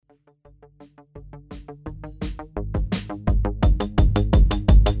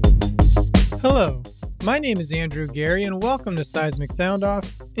Hello, my name is Andrew Gary, and welcome to Seismic Sound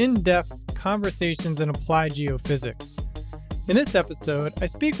Off, in-depth conversations in applied geophysics. In this episode, I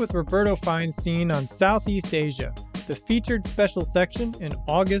speak with Roberto Feinstein on Southeast Asia, the featured special section in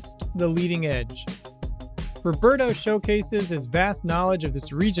August, The Leading Edge. Roberto showcases his vast knowledge of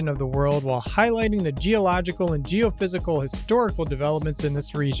this region of the world while highlighting the geological and geophysical historical developments in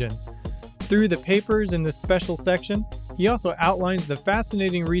this region. Through the papers in this special section, he also outlines the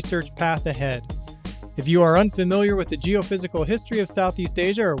fascinating research path ahead. If you are unfamiliar with the geophysical history of Southeast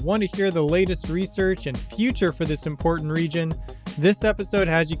Asia or want to hear the latest research and future for this important region, this episode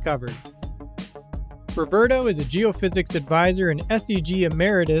has you covered. Roberto is a geophysics advisor and SEG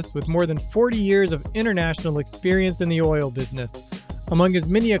emeritus with more than 40 years of international experience in the oil business. Among his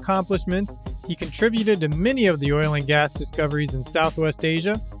many accomplishments, he contributed to many of the oil and gas discoveries in Southwest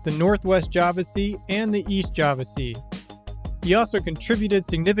Asia, the Northwest Java Sea, and the East Java Sea. He also contributed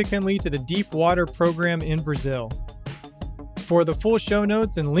significantly to the Deep Water program in Brazil. For the full show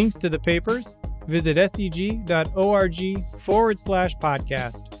notes and links to the papers, visit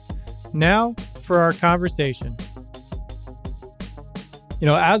seg.org/podcast. Now, for our conversation.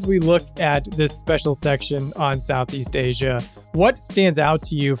 As we look at this special section on Southeast Asia, what stands out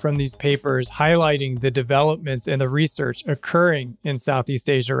to you from these papers highlighting the developments and the research occurring in Southeast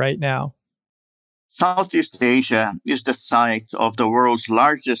Asia right now? Southeast Asia is the site of the world's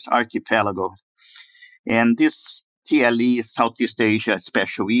largest archipelago, and this TLE Southeast Asia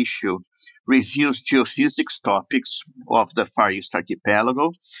special issue reviews geophysics topics of the Far East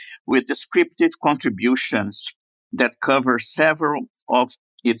Archipelago with descriptive contributions that cover several of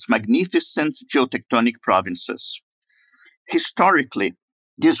its magnificent geotectonic provinces. Historically,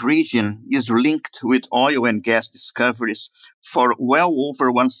 this region is linked with oil and gas discoveries for well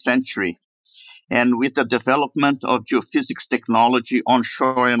over 1 century, and with the development of geophysics technology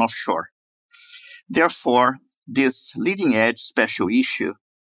onshore and offshore. Therefore, this leading edge special issue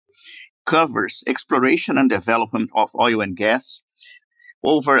covers exploration and development of oil and gas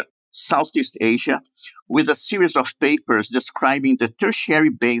over Southeast Asia with a series of papers describing the tertiary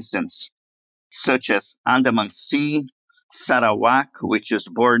basins, such as Andaman Sea, Sarawak, which is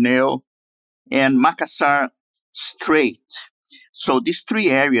Borneo, and Makassar Strait. So these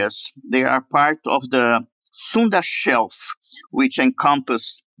three areas, they are part of the Sunda Shelf, which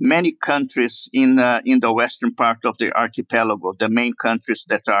encompass many countries in the western part of the archipelago. The main countries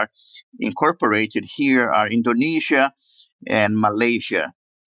that are incorporated here are Indonesia and Malaysia.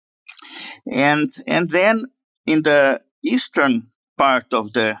 And then in the eastern part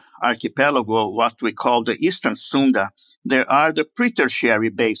of the archipelago, what we call the Eastern Sunda, there are the pre-tertiary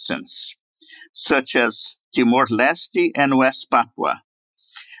basins, such as Timor-Leste and West Papua.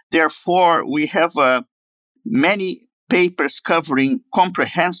 Therefore, we have many papers covering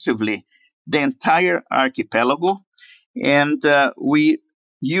comprehensively the entire archipelago, and we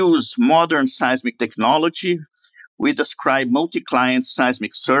use modern seismic technology. We describe multi-client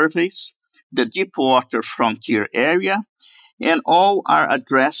seismic surveys, the deep water frontier area, and all are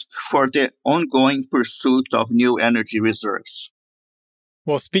addressed for the ongoing pursuit of new energy reserves.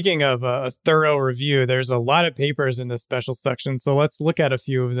 Well, speaking of a thorough review, there's a lot of papers in this special section, so let's look at a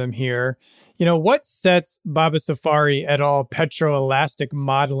few of them here. What sets Baba Safari et al. Petroelastic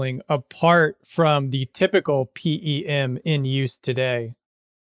modeling apart from the typical PEM in use today?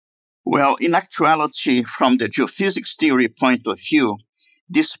 Well, in actuality, from the geophysics theory point of view,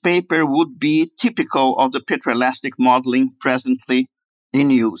 this paper would be typical of the petroelastic modeling presently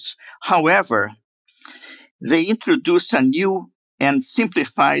in use. However, they introduce a new and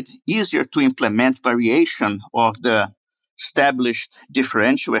simplified, easier to implement variation of the established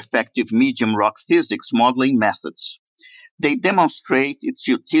differential effective medium rock physics modeling methods. They demonstrate its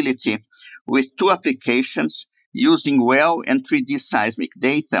utility with two applications using well and 3D seismic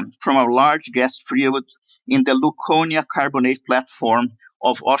data from a large gas field in the Luconia carbonate platform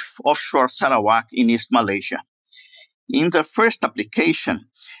of offshore Sarawak in East Malaysia. In the first application,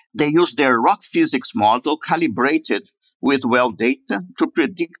 they use their rock physics model calibrated with well data to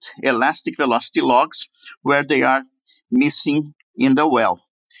predict elastic velocity logs where they are missing in the well.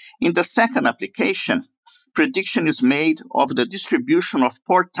 In the second application, prediction is made of the distribution of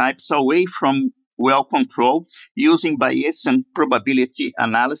pore types away from well control using Bayesian probability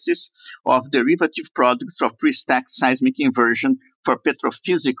analysis of derivative products of pre-stacked seismic inversion for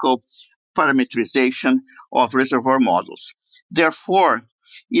petrophysical parametrization of reservoir models. Therefore,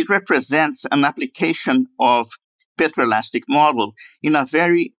 it represents an application of petroelastic model in a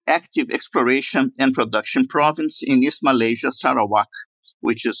very active exploration and production province in East Malaysia, Sarawak,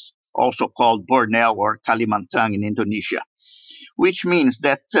 which is also called Borneo or Kalimantan in Indonesia, which means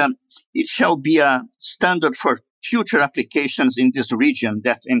that it shall be a standard for future applications in this region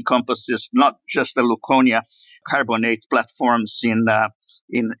that encompasses not just the Luconia carbonate platforms in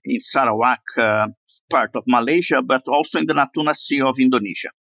Sarawak, part of Malaysia, but also in the Natuna Sea of Indonesia.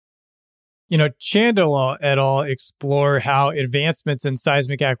 Chandala et al. Explore how advancements in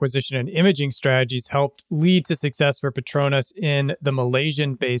seismic acquisition and imaging strategies helped lead to success for Petronas in the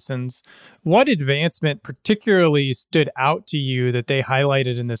Malaysian basins. What advancement particularly stood out to you that they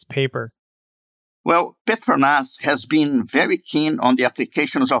highlighted in this paper? Well, Petronas has been very keen on the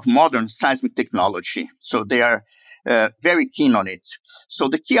applications of modern seismic technology. So they are very keen on it. So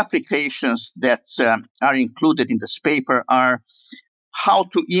the key applications that are included in this paper are how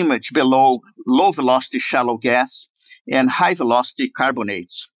to image below low-velocity shallow gas and high-velocity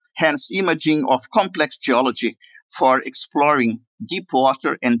carbonates, hence imaging of complex geology for exploring deep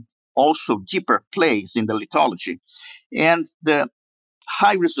water and also deeper plays in the lithology, and the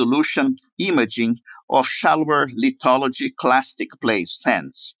high-resolution imaging of shallower lithology clastic plays,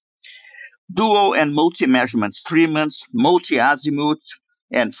 sands. Dual and multi-measurement streamers, multi-azimuth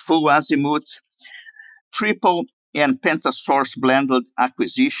and full azimuth, triple and pentasource blended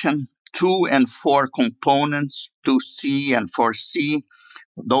acquisition, 2 and 4 components, 2C and 4C.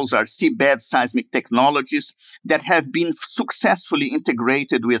 Those are seabed seismic technologies that have been successfully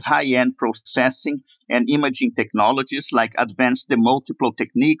integrated with high-end processing and imaging technologies like advanced demultiple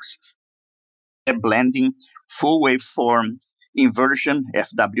techniques, blending, full waveform inversion,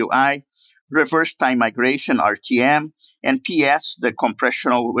 FWI, reverse time migration, RTM, and PS, the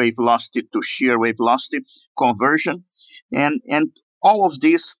compressional wave velocity to shear wave velocity conversion. And all of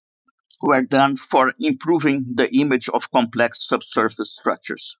these were done for improving the image of complex subsurface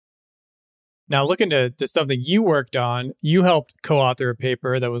structures. Now, looking to something you worked on, you helped co-author a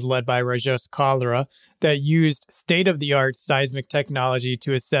paper that was led by Rajesh Kalra that used state-of-the-art seismic technology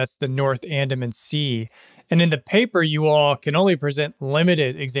to assess the North Andaman Sea. And in the paper, you all can only present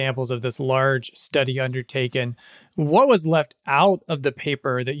limited examples of this large study undertaken. What was left out of the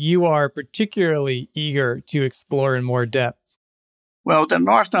paper that you are particularly eager to explore in more depth? Well, the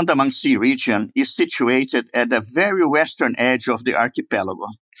North Andaman Sea region is situated at the very western edge of the archipelago.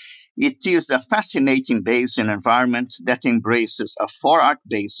 It is a fascinating basin environment that embraces a fore-arc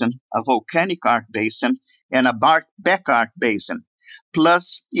basin, a volcanic arc basin, and a back arc basin.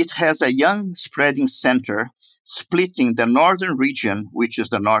 Plus, it has a young spreading center splitting the northern region, which is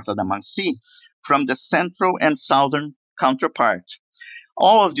the North Andaman Sea, from the central and southern counterpart.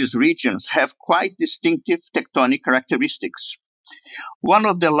 All of these regions have quite distinctive tectonic characteristics. One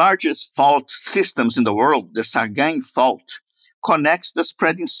of the largest fault systems in the world, the Sargang Fault, connects the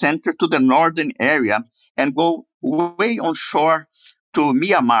spreading center to the northern area and go way onshore to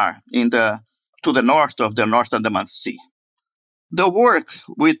Myanmar to the north of the North Andaman Sea. The work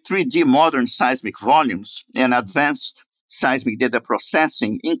with 3D modern seismic volumes and advanced seismic data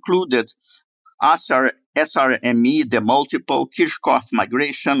processing included SRME, the multiple Kirchhoff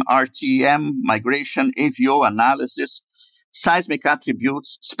migration, RTM migration, AVO analysis, seismic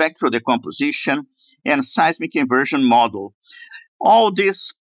attributes, spectral decomposition, and seismic inversion model. All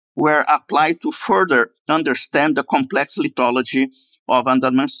these were applied to further understand the complex lithology of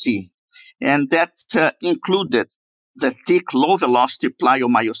Andaman Sea, and that included the thick, low-velocity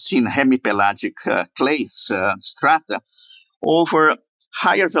pliomiocene hemipelagic clays strata over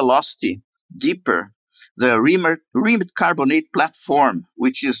higher velocity, deeper, the Rimit carbonate platform,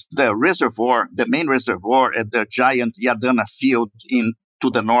 which is the reservoir, the main reservoir at the giant Yadana field to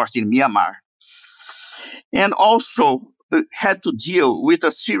the north in Myanmar. And also had to deal with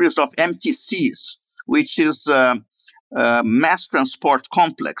a series of MTCs, which is mass transport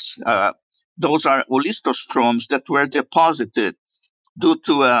complex. Those are olistostromes that were deposited due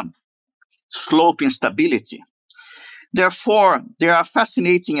to slope instability. Therefore, there are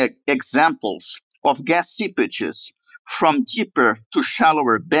fascinating examples of gas seepages from deeper to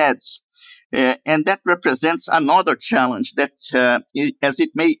shallower beds, and that represents another challenge that, as it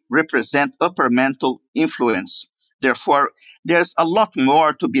may represent upper mantle influence. Therefore, there's a lot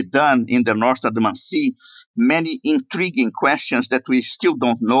more to be done in the North Andaman Sea, many intriguing questions that we still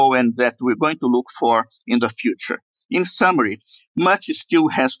don't know and that we're going to look for in the future. In summary, much still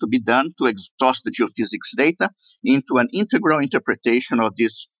has to be done to exhaust the geophysics data into an integral interpretation of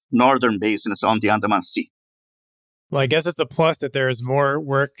these northern basins on the Andaman Sea. Well, I guess it's a plus that there is more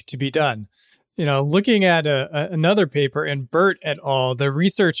work to be done. Looking at another paper in Burt et al., the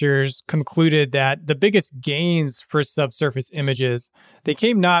researchers concluded that the biggest gains for subsurface images, they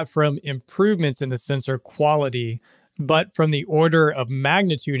came not from improvements in the sensor quality, but from the order of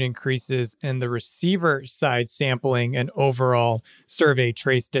magnitude increases in the receiver side sampling and overall survey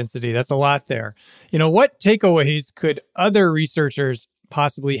trace density. That's a lot there. What takeaways could other researchers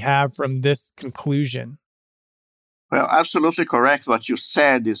possibly have from this conclusion? Well, absolutely correct. What you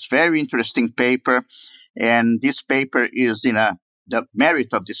said is very interesting paper, and this paper is the merit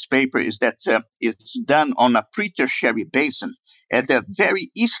of this paper is that it's done on a pre-tertiary basin at the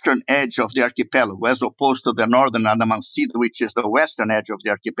very eastern edge of the archipelago, as opposed to the northern Andaman Sea, which is the western edge of the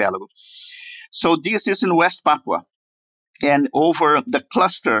archipelago. So this is in West Papua, and over the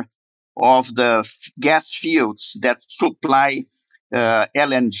cluster of the gas fields that supply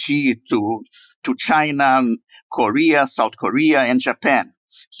LNG to China, Korea, South Korea, and Japan.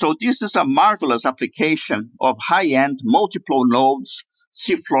 So this is a marvelous application of high-end multiple nodes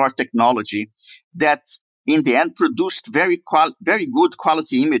seafloor technology that in the end produced very good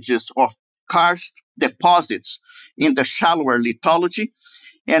quality images of karst deposits in the shallower lithology.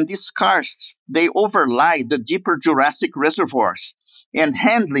 And these karsts, they overlie the deeper Jurassic reservoirs. And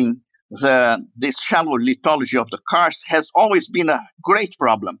handling this shallow lithology of the karst has always been a great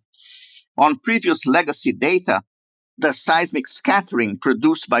problem. On previous legacy data, the seismic scattering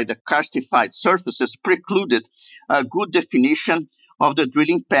produced by the karstified surfaces precluded a good definition of the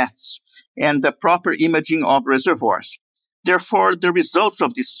drilling paths and the proper imaging of reservoirs. Therefore, the results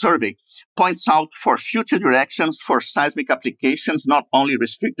of this survey points out for future directions for seismic applications, not only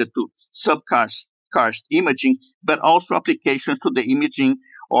restricted to subkarst imaging, but also applications to the imaging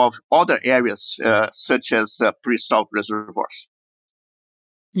of other areas, such as pre-salt reservoirs.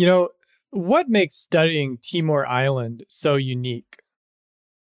 What makes studying Timor Island so unique?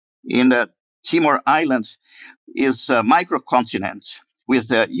 In the Timor Island is a microcontinent with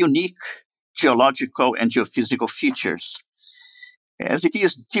unique geological and geophysical features. As it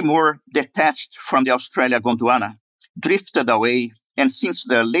is, Timor, detached from the Australia Gondwana, drifted away, and since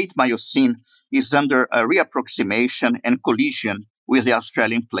the late Miocene is under a reapproximation and collision with the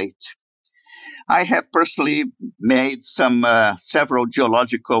Australian plate. I have personally made several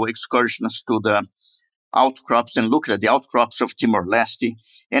geological excursions to the outcrops and looked at the outcrops of Timor-Leste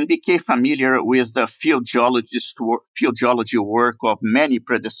and became familiar with the field geology work of many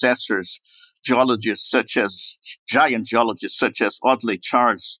predecessors, giant geologists such as Audley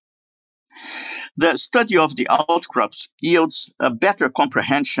Charles. The study of the outcrops yields a better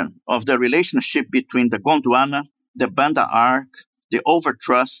comprehension of the relationship between the Gondwana, the Banda Arc, the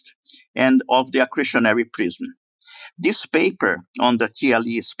overthrust, and of the accretionary prism. This paper on the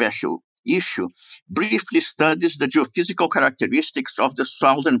TLE special issue briefly studies the geophysical characteristics of the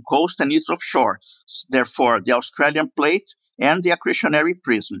southern coast and its offshore, therefore the Australian plate and the accretionary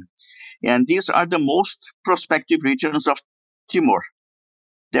prism. And these are the most prospective regions of Timor.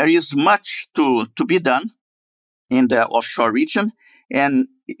 There is much to be done in the offshore region, and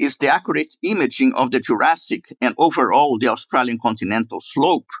is the accurate imaging of the Jurassic and overall the Australian continental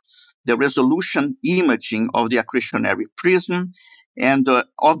slope, the resolution imaging of the accretionary prism, and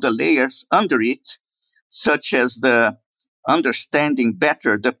of the layers under it, such as the understanding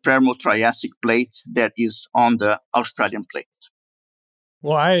better the Permo-Triassic plate that is on the Australian plate.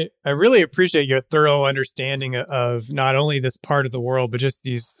 Well, I really appreciate your thorough understanding of not only this part of the world, but just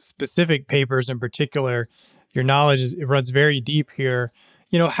these specific papers in particular. Your knowledge it runs very deep here.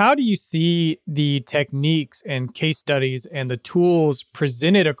 How do you see the techniques and case studies and the tools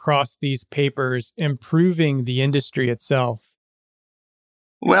presented across these papers improving the industry itself?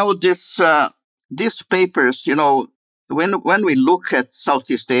 Well, these papers, when we look at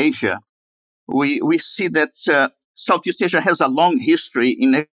Southeast Asia, we see that Southeast Asia has a long history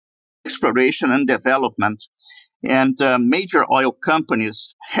in exploration and development. And major oil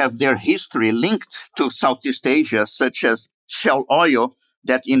companies have their history linked to Southeast Asia, such as Shell Oil,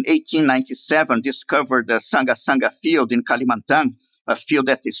 that in 1897 discovered the Sanga Sanga field in Kalimantan, a field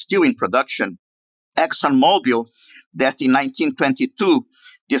that is still in production. ExxonMobil, that in 1922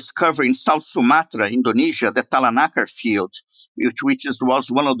 discovered in South Sumatra, Indonesia, the Talanakar field, which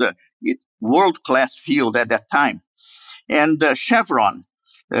was one of the world-class fields at that time. And Chevron,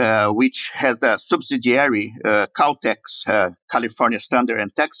 which has a subsidiary, Caltex, California Standard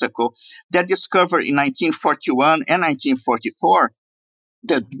and Texaco, that discovered in 1941 and 1944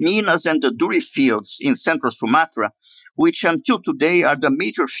 the Minas and the Duri fields in central Sumatra, which until today are the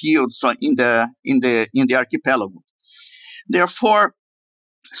major fields in the archipelago. Therefore,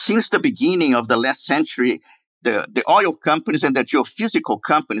 since the beginning of the last century, the oil companies and the geophysical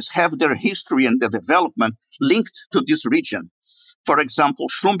companies have their history and the development linked to this region. For example,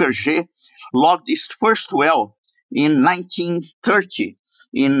 Schlumberger logged its first well in 1930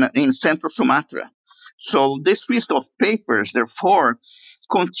 in central Sumatra. So this list of papers, therefore,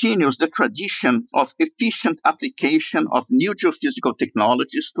 continues the tradition of efficient application of new geophysical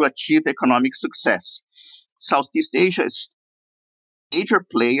technologies to achieve economic success. Southeast Asia is a major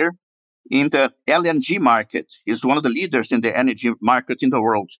player in the LNG market, is one of the leaders in the energy market in the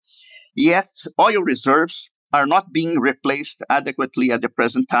world. Yet, oil reserves are not being replaced adequately at the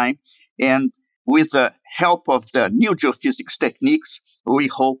present time. And with the help of the new geophysics techniques, we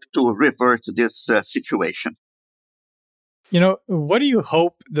hope to revert this situation. What do you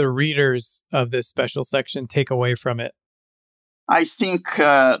hope the readers of this special section take away from it? I think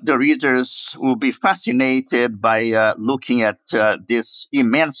the readers will be fascinated by looking at this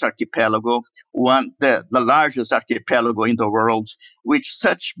immense archipelago, the largest archipelago in the world, with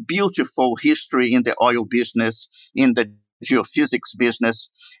such beautiful history in the oil business, in the geophysics business,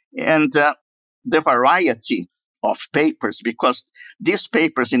 and the variety of papers, because these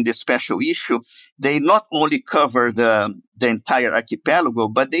papers in this special issue, they not only cover the entire archipelago,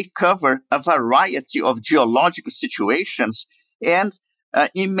 but they cover a variety of geological situations and an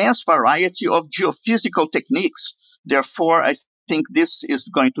immense variety of geophysical techniques. Therefore, I think this is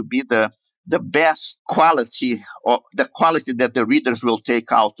going to be the best quality, or the quality that the readers will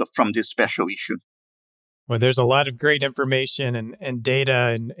take out from this special issue. Well, there's a lot of great information and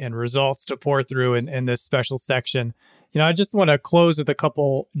data and results to pour through in this special section. I just want to close with a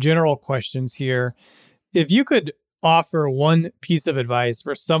couple general questions here. If you could offer one piece of advice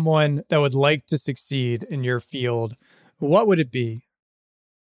for someone that would like to succeed in your field, what would it be?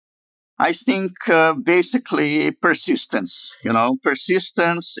 I think basically persistence.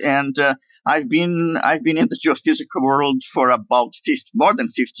 Persistence, and I've been in the geophysical world for about more than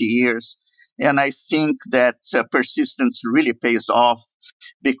 50 years, and I think that persistence really pays off,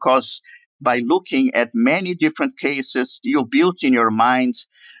 because by looking at many different cases, you build in your mind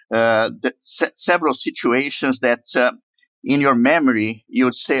several situations that in your memory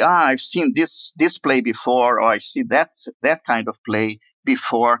you'd say, I've seen this play before, or I see that kind of play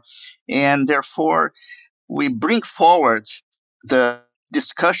before. And therefore, we bring forward the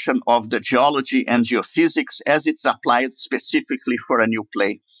discussion of the geology and geophysics as it's applied specifically for a new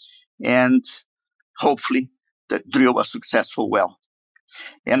play. And hopefully, the drill was successful well.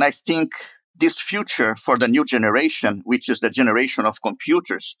 And I think this future for the new generation, which is the generation of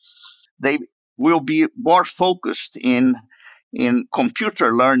computers, they will be more focused in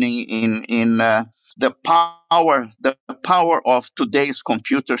computer learning, in the power of today's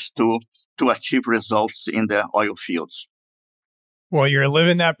computers to achieve results in the oil fields. Well, you're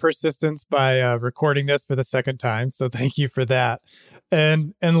living that persistence by recording this for the second time, so thank you for that.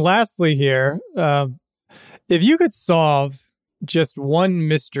 And lastly here, if you could solve just one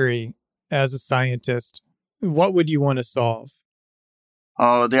mystery as a scientist, what would you want to solve?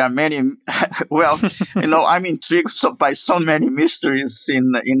 Oh, there are many. Well, I'm intrigued by so many mysteries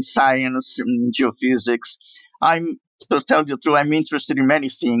in science, in geophysics. To tell you the truth, I'm interested in many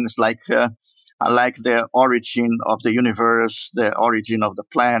things, like I like the origin of the universe, the origin of the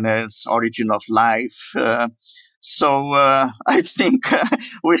planets, origin of life. So I think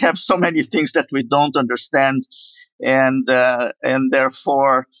we have so many things that we don't understand, and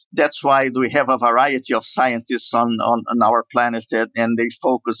therefore that's why we have a variety of scientists on our planet, and they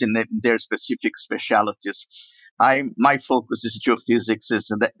focus in their specific specialities. My focus is geophysics.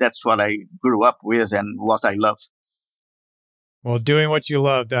 That's what I grew up with and what I love. Well, doing what you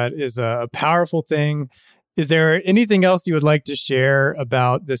love, that is a powerful thing. Is there anything else you would like to share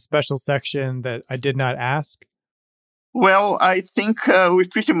about this special section that I did not ask? Well, I think we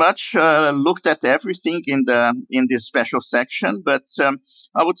pretty much looked at everything in this special section, but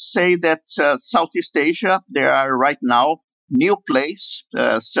I would say that Southeast Asia, there are right now new plays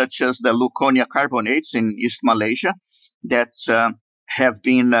such as the Luconia carbonates in East Malaysia that have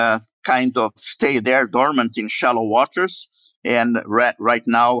been kind of stay there dormant in shallow waters, and right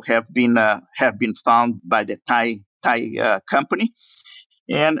now have been found by the Thai company,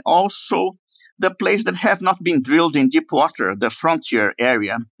 and also the places that have not been drilled in deep water, the frontier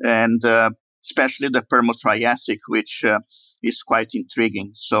area, and especially the Permo-Triassic, which is quite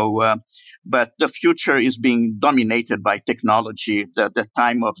intriguing. So, but the future is being dominated by technology. The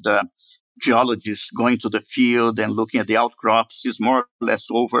time of the geologists going to the field and looking at the outcrops is more or less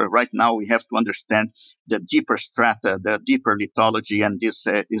over. Right now, we have to understand the deeper strata, the deeper lithology, and this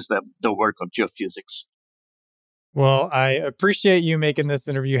is the work of geophysics. Well, I appreciate you making this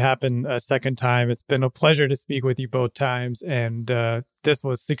interview happen a second time. It's been a pleasure to speak with you both times, and this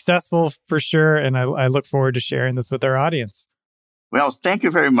was successful for sure. And I look forward to sharing this with our audience. Well, thank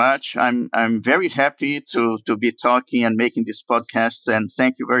you very much. I'm very happy to be talking and making this podcast, and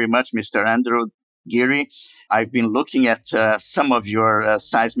thank you very much, Mr. Andrew. Gary. I've been looking at some of your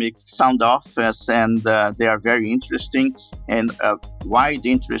seismic sound offs, and they are very interesting and wide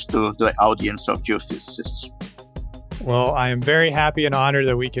interest to the audience of geophysicists. Well, I am very happy and honored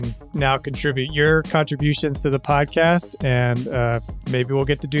that we can now contribute your contributions to the podcast, and maybe we'll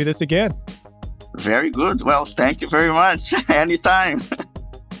get to do this again. Very good. Well, thank you very much. Anytime.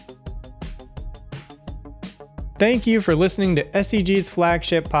 Thank you for listening to SEG's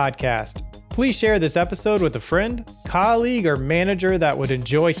flagship podcast. Please share this episode with a friend, colleague, or manager that would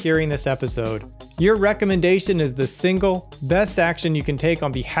enjoy hearing this episode. Your recommendation is the single best action you can take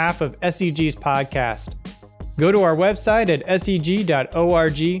on behalf of SEG's podcast. Go to our website at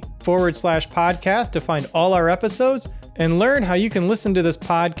seg.org/podcast to find all our episodes and learn how you can listen to this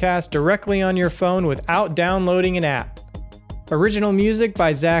podcast directly on your phone without downloading an app. Original music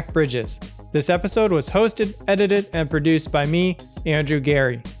by Zach Bridges. This episode was hosted, edited, and produced by me, Andrew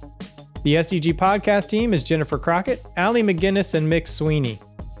Gary. The SEG podcast team is Jennifer Crockett, Allie McGinnis, and Mick Sweeney.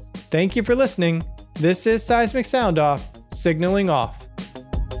 Thank you for listening. This is Seismic Sound Off, signaling off.